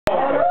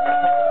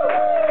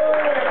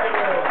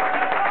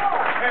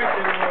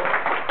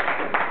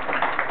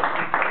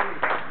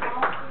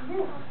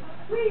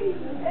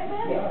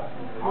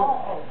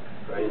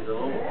Praise the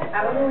Lord.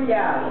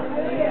 Hallelujah.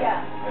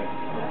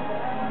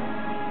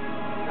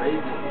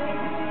 Praise Him.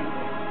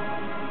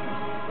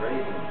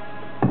 Praise Him.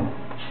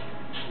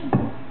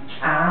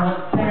 I'll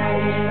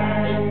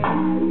stand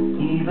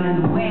even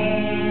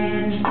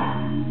when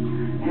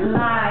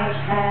life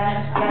has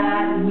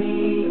got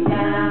me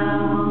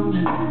down,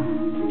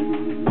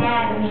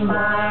 and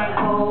my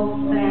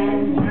hopes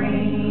and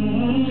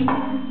dreams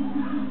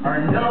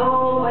are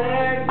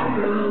nowhere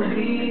to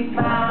be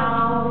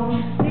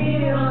found.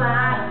 Still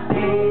I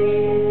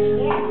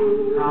stand,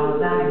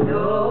 'cause I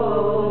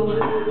know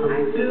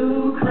I'm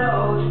too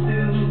close to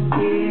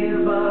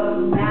give up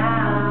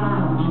now.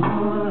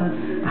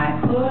 I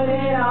put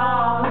it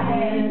all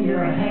in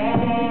your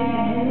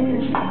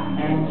hands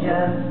and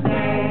just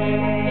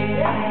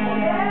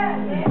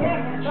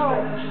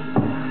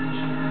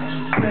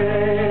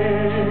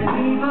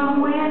even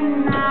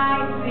when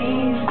night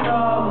seems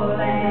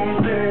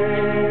stolen,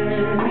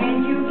 when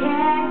you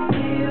can't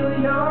feel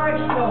your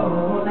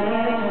soul,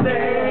 and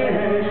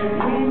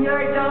when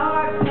your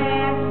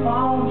darkness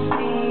won't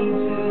seem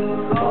to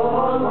go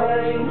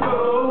away,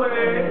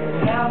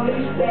 help me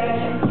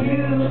stand,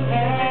 you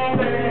can.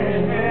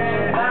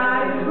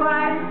 God is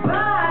right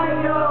by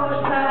your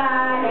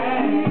side,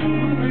 and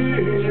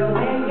He'll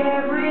make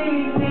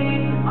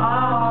everything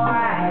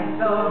alright.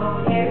 So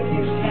if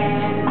you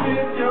can,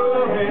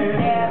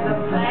 there's a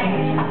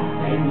plan,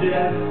 and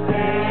just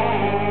stand.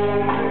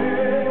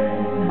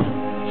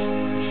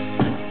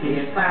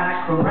 If I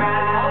cry,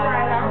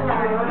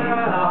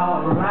 it's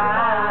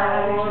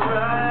alright,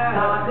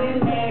 'cause it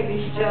may be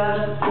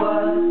just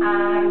what I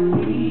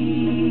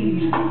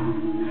need.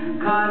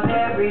 'Cause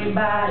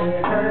everybody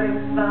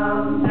hurts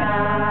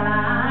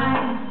sometimes,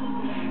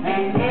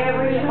 and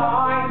every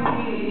heart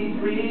needs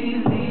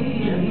relief.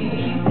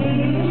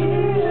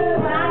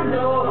 Still I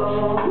know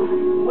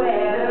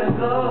where to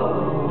go,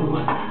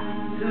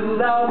 to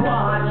the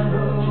one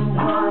who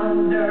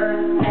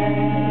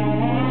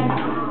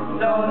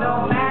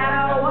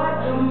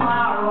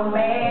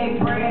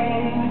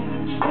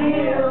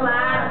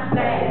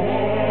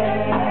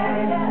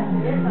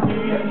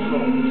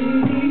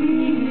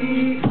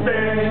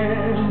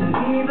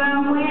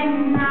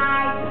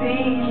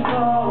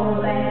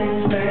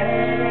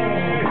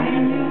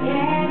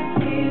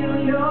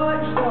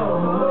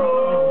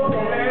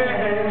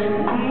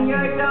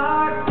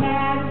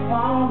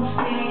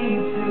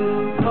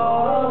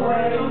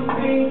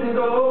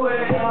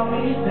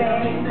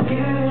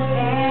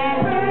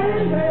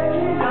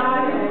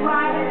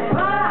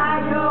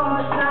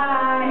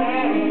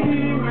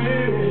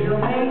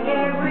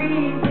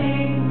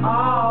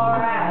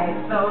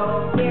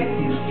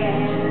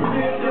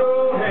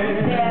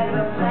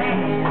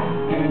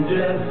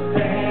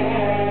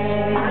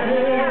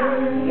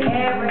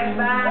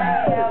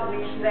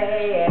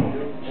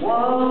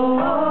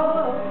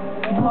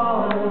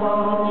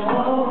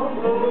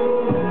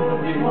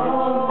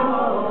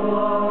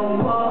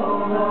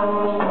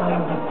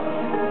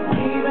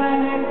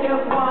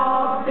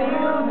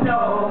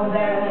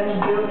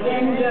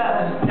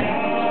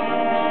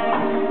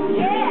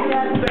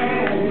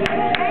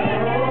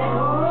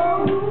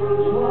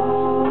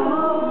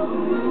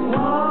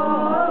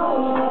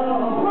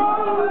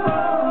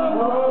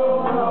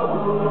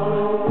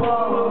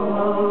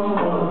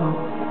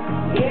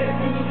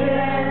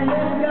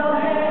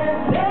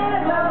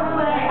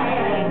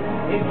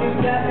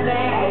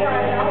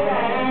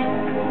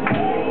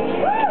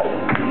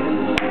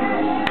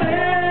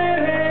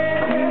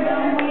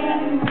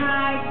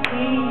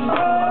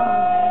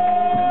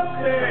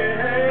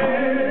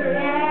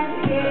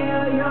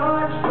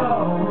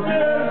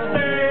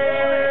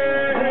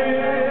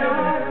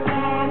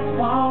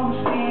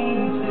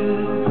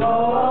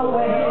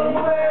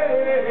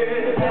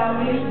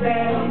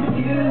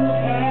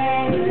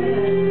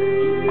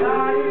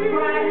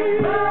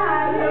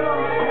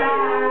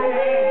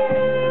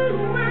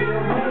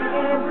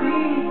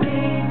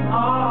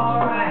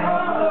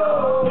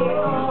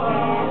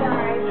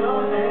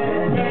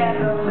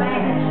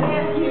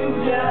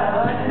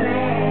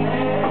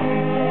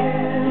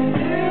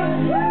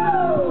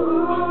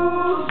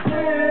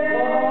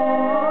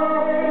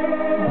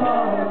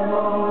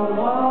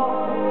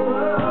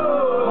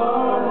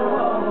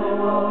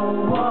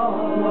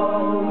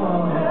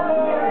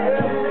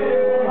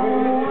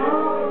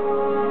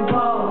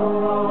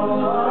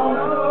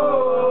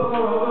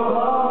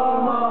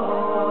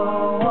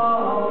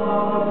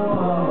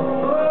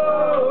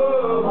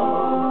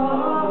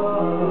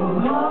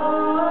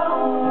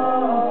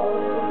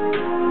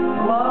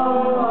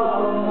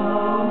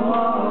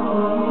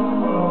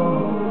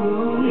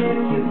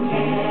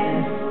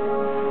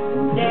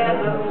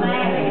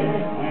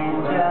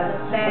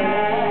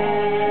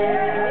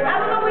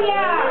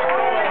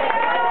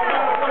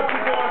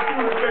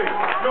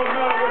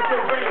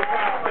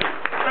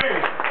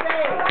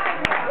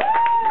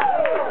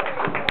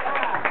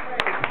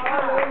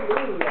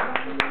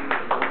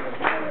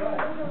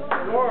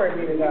Glory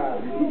be to God.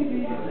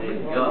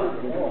 Praise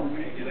God.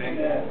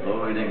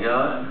 Glory to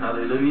God.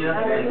 Hallelujah.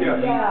 Thank you,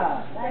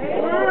 Jesus.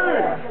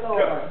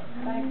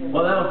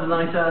 Well, that was a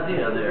nice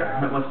idea there.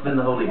 That must have been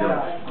the Holy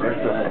Ghost.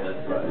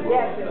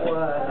 Yes, it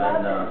was.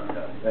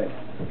 And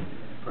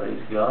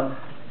praise God.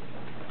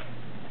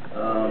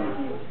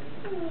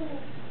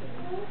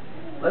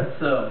 Let's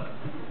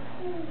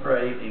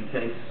pray in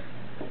case,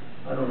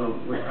 I don't know,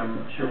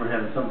 I'm sure we're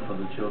having something for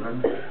the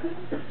children.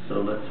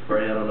 So let's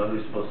pray. I don't know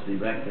who's supposed to be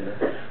back there.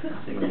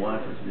 I think my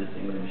wife is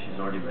missing. Maybe she's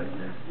already back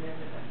there.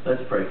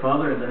 Let's pray.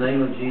 Father, in the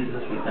name of Jesus,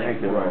 we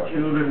thank you for our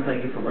children.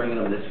 Thank you for bringing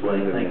them this way.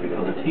 Thank you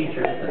for the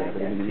teachers that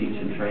teach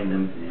and train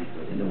them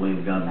in the way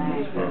of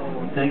godliness,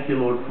 Father. We thank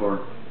you, Lord,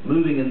 for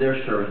moving in their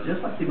service,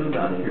 just like they moved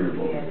out here,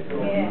 Lord.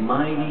 With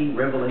mighty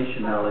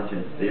revelation knowledge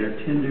at their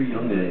tender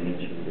young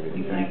age.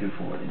 We thank you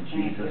for it in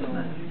Jesus'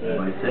 name.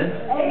 Everybody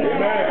said? Amen.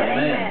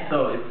 Amen.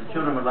 So if the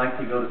children would like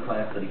to go to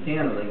class, they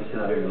can, or they can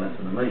sit out here and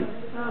listen to me.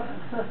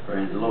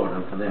 Praise the Lord,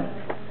 up to them.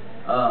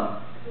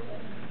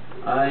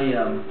 I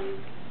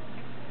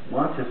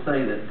want to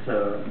say that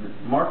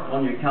mark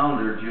on your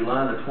calendar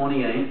July the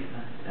 28th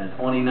and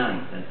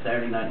 29th. That's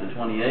Saturday night the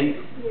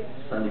 28th,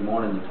 Sunday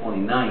morning the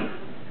 29th.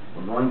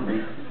 We're going to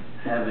be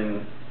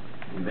having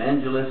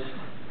Evangelist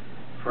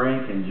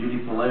Frank and Judy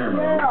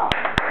Palermo.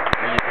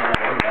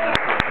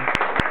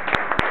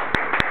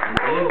 And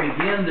they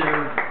begin their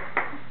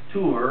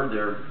tour,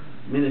 their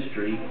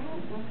ministry,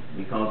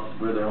 because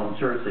we're their home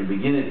church. They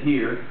begin it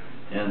here,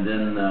 and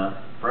then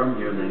from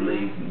here they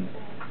leave and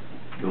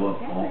go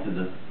up off to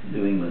the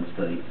New England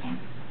states,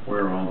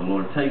 where all the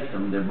Lord takes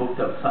them. They're booked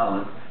up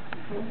solid,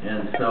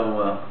 and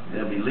so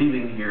they'll be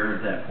leaving here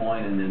at that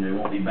point, and then they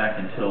won't be back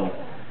until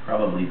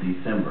probably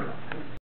December.